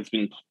has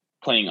been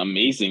playing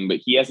amazing, but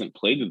he hasn't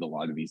played with a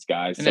lot of these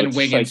guys. And then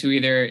Wiggins, who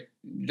either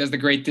does the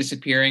great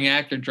disappearing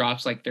act or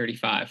drops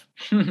 35.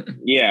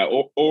 Yeah,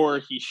 or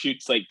he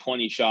shoots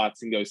 20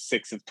 shots and goes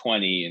 6 of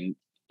 20 and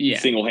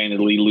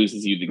single-handedly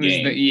loses you the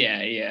game.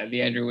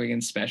 The Andrew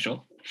Wiggins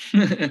special.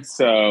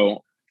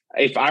 So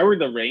if I were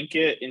to rank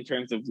it in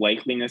terms of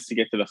likeliness to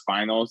get to the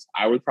finals,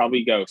 I would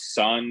probably go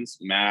Suns,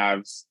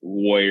 Mavs,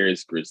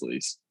 Warriors,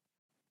 Grizzlies.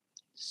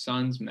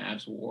 Suns,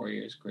 Mavs,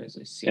 Warriors,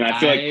 Grizzlies. And I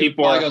feel like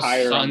people are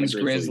higher Suns, on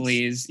the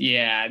Grizzlies.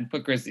 Yeah, I'd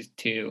put Grizzlies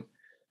 2.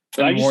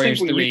 But Warriors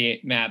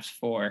 3, Mavs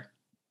 4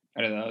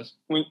 out of those.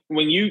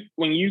 When you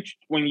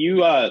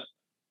are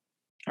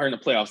in a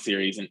playoff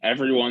series and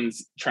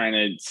everyone's trying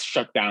to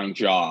shut down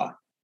Ja,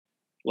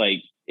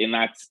 and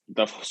that's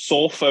the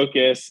sole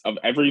focus of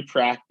every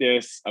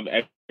practice, of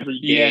every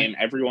game.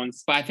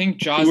 Everyone's. But I think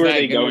Ja's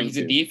that good. He's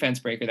a defense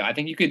breaker, though. I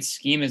think you could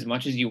scheme as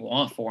much as you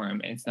want for him,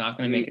 and it's not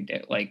going to make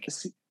a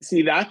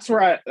See, that's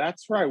where I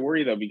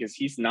worry though, because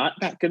he's not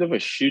that good of a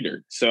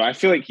shooter. So I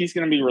feel like he's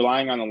going to be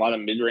relying on a lot of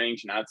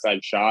mid-range and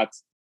outside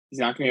shots. He's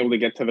not going to be able to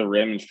get to the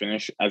rim and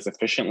finish as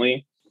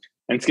efficiently.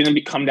 And it's going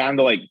to come down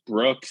to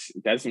Brooks,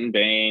 Desmond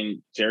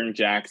Bane, Jaren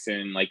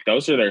Jackson.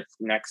 Those are their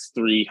next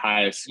 3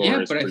 highest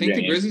scorers. Yeah, but I think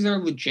the Grizzlies are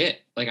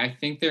legit. I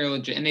think they're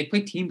legit, and they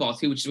play team ball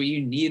too, which is what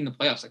you need in the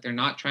playoffs. They're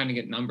not trying to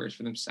get numbers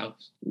for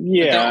themselves.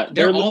 Yeah,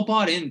 they're all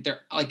bought in. They're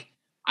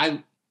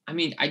I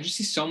just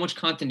see so much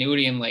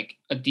continuity in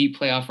a deep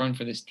playoff run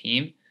for this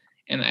team,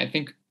 and I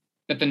think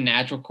that the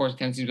natural course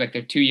tends to be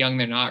they're too young,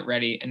 they're not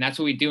ready, and that's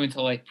what we do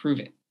until prove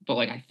it. But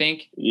I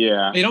think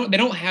they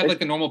don't have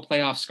the normal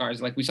playoff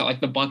scars we saw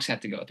the Bucks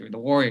had to go through, the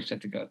Warriors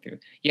had to go through.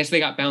 Yes, they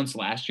got bounced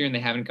last year and they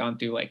haven't gone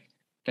through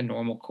the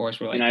normal course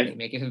where they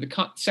make it to the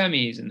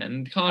semis and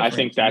then the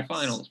conference and the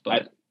finals.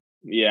 But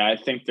I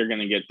think they're going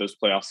to get those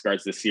playoff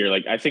scars this year.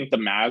 I think the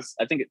Mavs,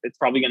 I think it's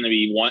probably going to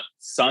be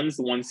Suns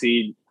 1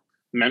 seed,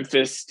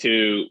 Memphis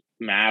 2,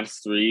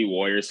 Mavs 3,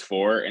 Warriors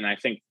 4, and I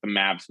think the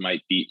Mavs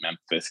might beat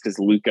Memphis because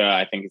Luka,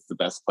 I think, is the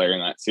best player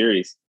in that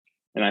series,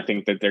 and I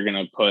think that they're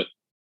going to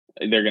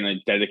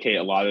dedicate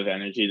a lot of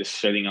energy to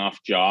shutting off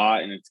Ja,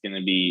 and it's going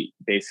to be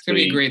basically it's going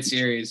to be a great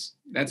series.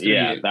 That's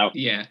gonna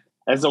be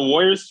As a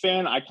Warriors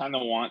fan, I kind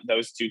of want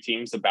those 2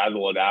 teams to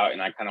battle it out,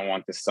 and I kind of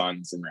want the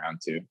Suns in round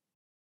 2.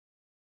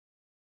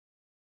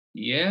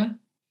 Yeah.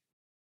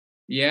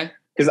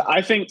 Because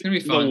I think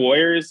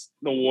the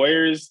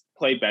Warriors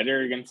play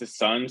better against the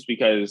Suns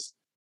because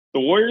the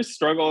Warriors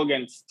struggle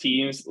against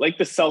teams like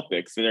the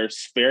Celtics that are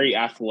very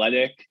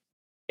athletic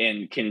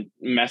and can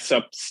mess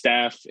up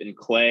Steph and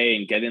Clay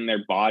and get in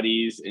their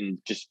bodies and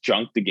just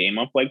junk the game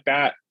up like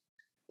that.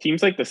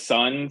 Teams like the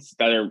Suns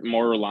that are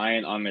more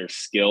reliant on their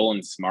skill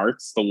and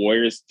smarts, the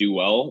Warriors do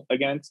well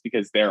against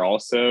because they're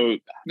also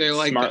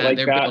smart that.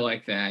 They're built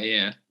like that,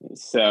 yeah.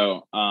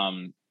 So,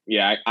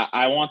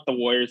 I want the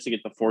Warriors to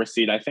get the 4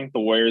 seed. I think the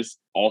Warriors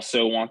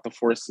also want the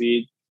 4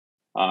 seed.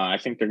 I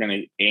think they're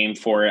going to aim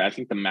for it. I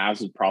think the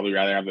Mavs would probably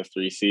rather have the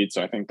 3 seed.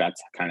 So I think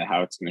that's kind of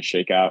how it's going to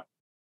shake out.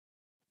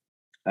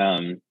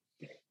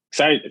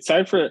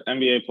 Excited for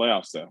NBA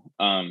playoffs though.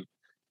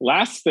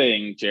 Last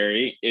thing,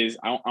 Jerry, is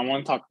I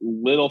want to talk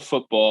little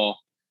football.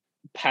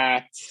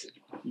 Pats,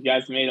 you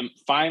guys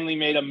finally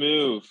made a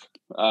move,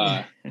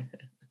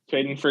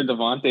 trading for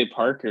Devontae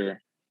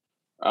Parker.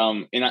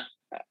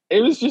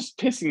 It was just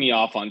pissing me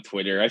off on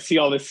Twitter. I see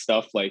all this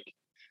stuff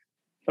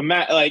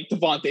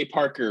Devontae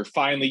Parker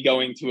finally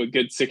going to a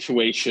good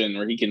situation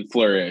where he can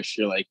flourish.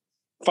 You're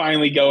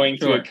finally going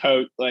to a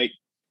coach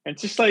and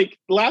just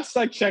last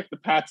I checked, the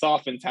Pats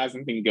offense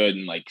hasn't been good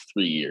in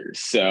 3 years.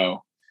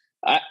 So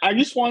I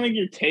just wanted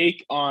your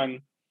take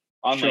on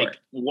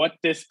what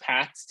this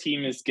Pats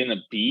team is going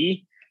to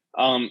be.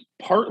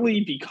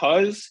 Partly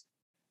because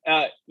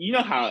you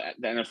know how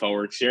the NFL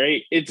works,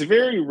 right? It's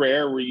very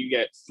rare where you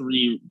get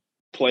 3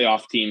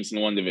 playoff teams in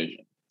one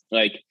division.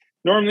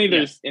 Normally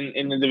there's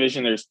in the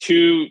division, there's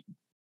 2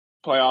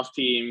 playoff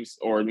teams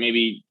or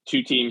maybe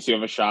 2 teams who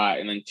have a shot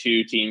and then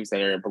 2 teams that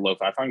are below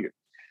 500.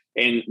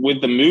 And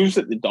with the moves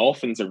that the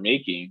Dolphins are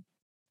making,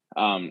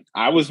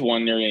 I was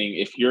wondering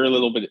if you're a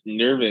little bit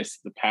nervous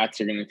the Pats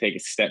are going to take a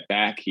step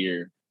back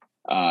here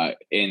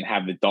and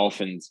have the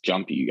Dolphins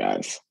jump you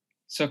guys.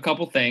 So a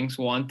couple things.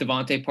 One,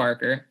 Devontae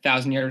Parker,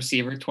 1,000-yard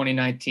receiver,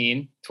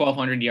 2019,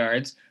 1,200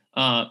 yards.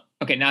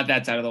 Okay, now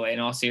that's out of the way. In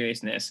all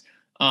seriousness,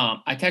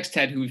 I text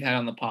Ted, who we've had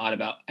on the pod,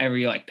 about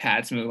every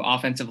Pats move,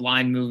 offensive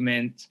line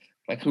movement,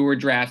 like who we're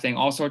drafting,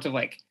 all sorts of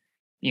like,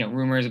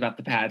 rumors about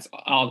the Pats,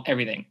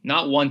 everything.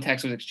 Not one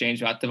text was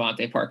exchanged about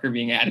Devontae Parker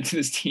being added to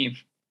this team.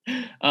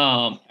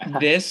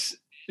 This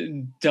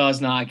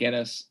does not get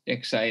us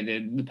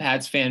excited. The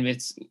Pats fan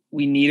base,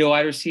 we need a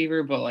wide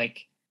receiver, but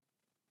like,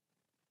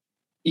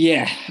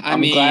 yeah,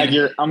 I'm glad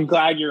you're on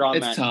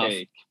that tough.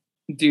 take.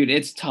 Dude,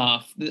 it's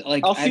tough.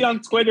 Like I'll see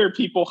on Twitter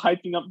people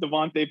hyping up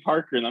Devontae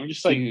Parker, and I'm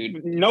just like,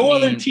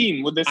 other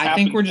team would this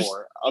happen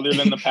for other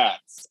than the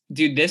Pats.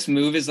 Dude, this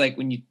move is like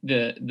when you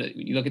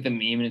look at the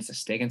meme and it's a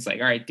stick, and it's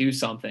like, all right, do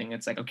something.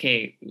 It's like,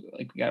 okay,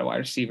 like we got a wide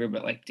receiver,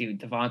 but like, dude,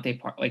 Devontae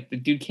Parker, like the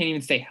dude can't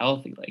even stay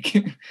healthy. Like,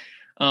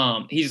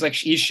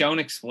 he's shown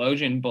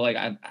explosion, but like,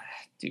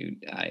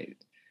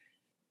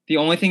 the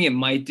only thing it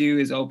might do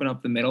is open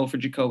up the middle for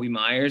Jacoby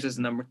Myers as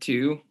number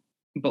 2.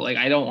 But like,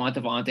 I don't want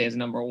Devontae as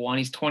number 1.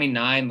 He's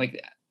 29.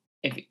 Like,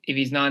 if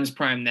he's not in his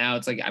prime now,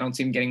 it's like I don't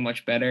see him getting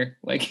much better.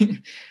 Like,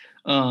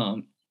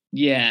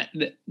 yeah.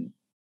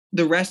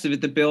 The rest of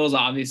it, the Bills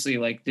obviously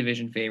like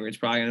division favorites,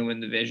 probably going to win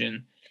the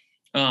division.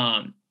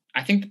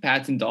 I think the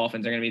Pats and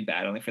Dolphins are going to be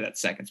battling for that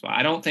second spot.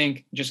 I don't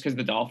think just because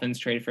the Dolphins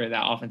traded for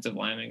that offensive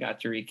lineman,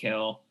 got Tyreek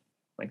Hill,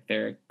 like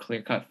they're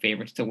clear-cut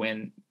favorites to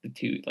win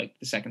the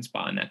second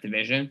spot in that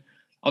division.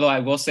 Although I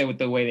will say with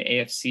the way the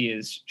AFC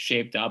is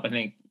shaped up, I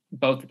think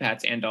both the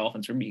Pats and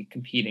Dolphins will be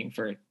competing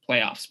for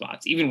playoff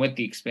spots, even with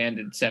the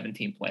expanded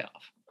 17 playoff.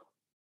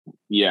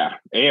 Yeah,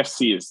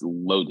 AFC is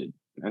loaded.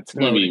 That's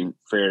going to be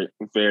very,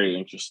 very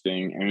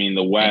interesting. I mean,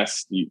 the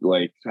West, you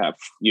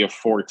have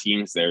 4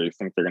 teams there who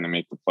think they're going to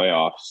make the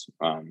playoffs.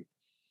 And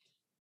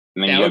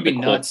then that would be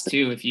nuts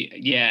too if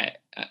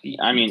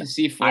I mean, to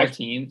see 4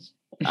 teams.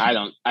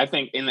 I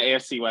think in the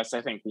AFC West,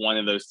 I think one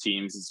of those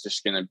teams is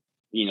just going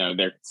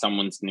to,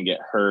 someone's going to get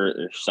hurt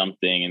or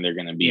something and they're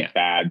going to be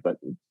bad, but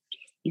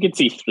you could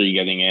see 3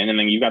 getting in. And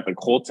then you've got the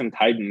Colts and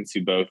Titans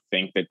who both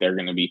think that they're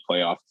going to be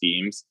playoff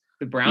teams.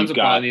 The Browns will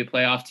probably be a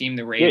playoff team.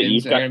 The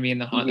Ravens are going to be in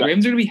the hunt. The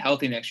Ravens are going to be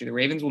healthy next year. The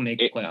Ravens will make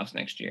the playoffs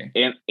next year.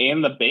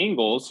 And the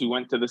Bengals who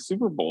went to the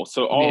Super Bowl.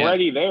 So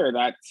already there,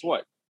 that's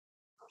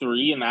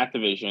 3 in that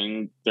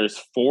division. There's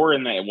 4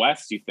 in the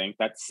West, you think.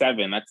 That's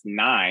 7. That's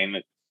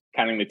 9,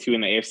 counting the 2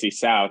 in the AFC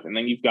South. And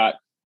then you've got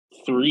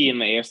 3 in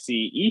the AFC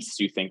East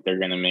who think they're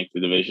going to make the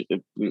division,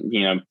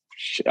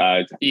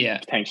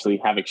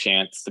 potentially have a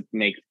chance to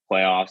make the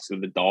playoffs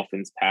with the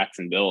Dolphins, Pats,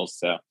 and Bills.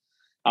 So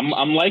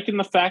I'm liking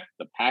the fact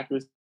that the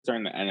Packers are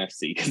in the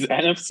NFC because the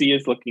NFC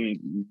is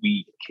looking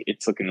weak.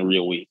 It's looking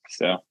real weak.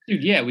 So,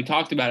 dude, yeah, we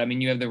talked about it. I mean,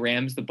 you have the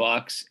Rams, the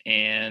Bucks,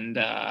 and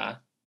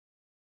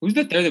who's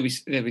the third that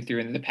we threw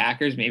in? The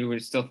Packers. Maybe we're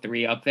still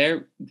 3 up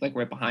there, like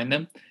right behind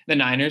them. The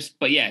Niners.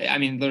 But yeah, I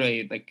mean,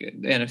 literally, like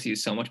the NFC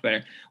is so much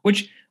better,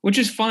 which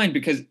is fine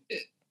because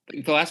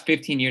the last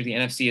 15 years, the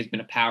NFC has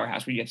been a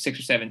powerhouse where you have 6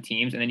 or 7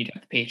 teams, and then you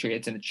have the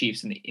Patriots and the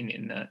Chiefs in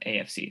the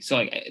AFC. So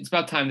like, it's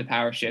about time the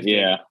power shift.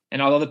 Yeah.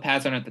 And although the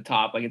Pats aren't at the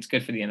top, like it's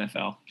good for the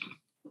NFL.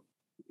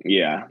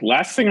 Yeah.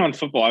 Last thing on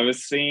football, I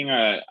was seeing.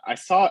 I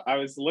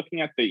was looking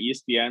at the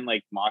ESPN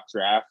like mock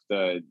draft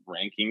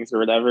rankings or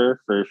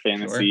whatever for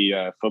fantasy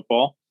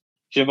football.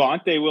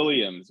 Javonte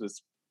Williams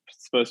was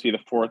supposed to be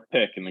the 4th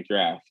pick in the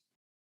draft.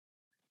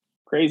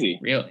 Crazy.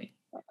 Really?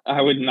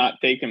 I would not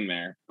take him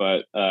there,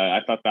 but I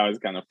thought that was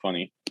kind of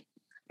funny.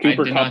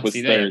 Cooper Kupp was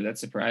 3rd.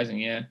 That's surprising,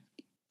 yeah.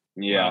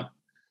 Yeah. Wow.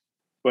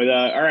 But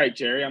all right,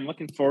 Jerry, I'm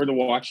looking forward to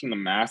watching the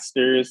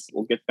Masters.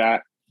 We'll get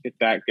that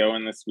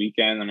going this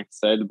weekend. I'm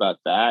excited about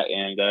that.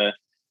 And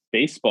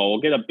baseball,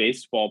 we'll get a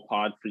baseball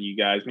pod for you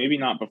guys. Maybe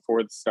not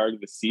before the start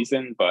of the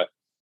season, but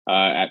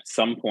at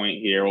some point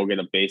here, we'll get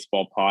a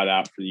baseball pod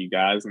out for you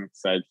guys. I'm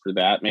excited for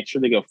that. Make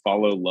sure to go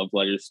follow Love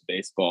Letters to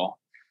Baseball.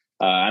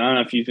 I don't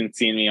know if you've been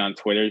seeing me on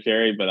Twitter,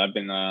 Jerry, but I've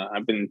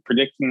been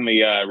predicting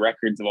the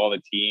records of all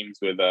the teams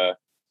with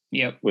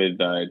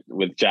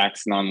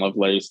Jackson on Love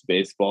Letters to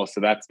Baseball.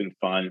 So that's been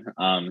fun.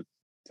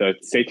 So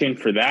stay tuned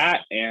for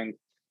that. And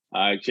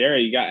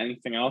Jerry, you got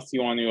anything else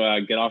you want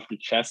to get off your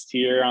chest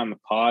here on the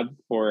pod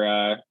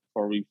before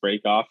we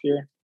break off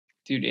here?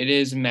 Dude, it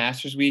is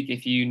Masters week.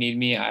 If you need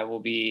me, I will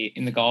be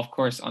in the golf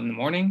course on the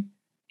morning,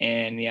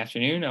 and in the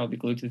afternoon, I will be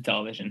glued to the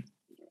television.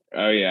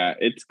 Oh yeah,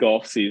 it's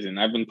golf season.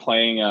 I've been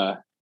playing.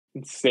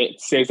 It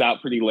stays out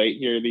pretty late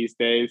here these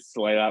days.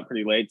 Light out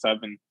pretty late, so I've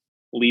been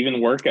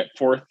leaving work at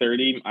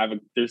 4:30.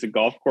 There's a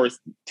golf course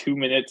 2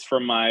 minutes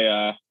from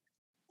my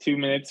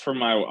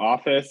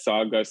office, so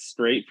I'll go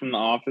straight from the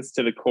office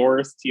to the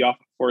course, tee off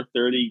at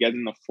 4:30, get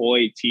in the full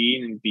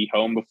 18, and be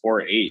home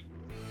before 8.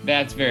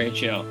 That's very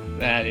chill.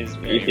 That is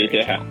very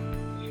chill.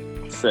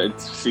 So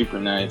it's super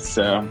nice.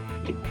 So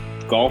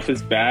golf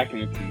is back,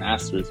 and it's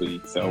Masters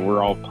week, so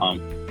we're all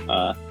pumped.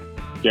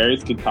 Jerry,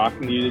 it's good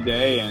talking to you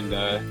today, and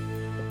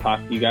we'll talk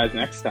to you guys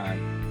next time.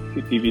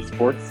 2TV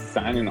Sports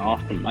signing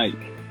off the mic.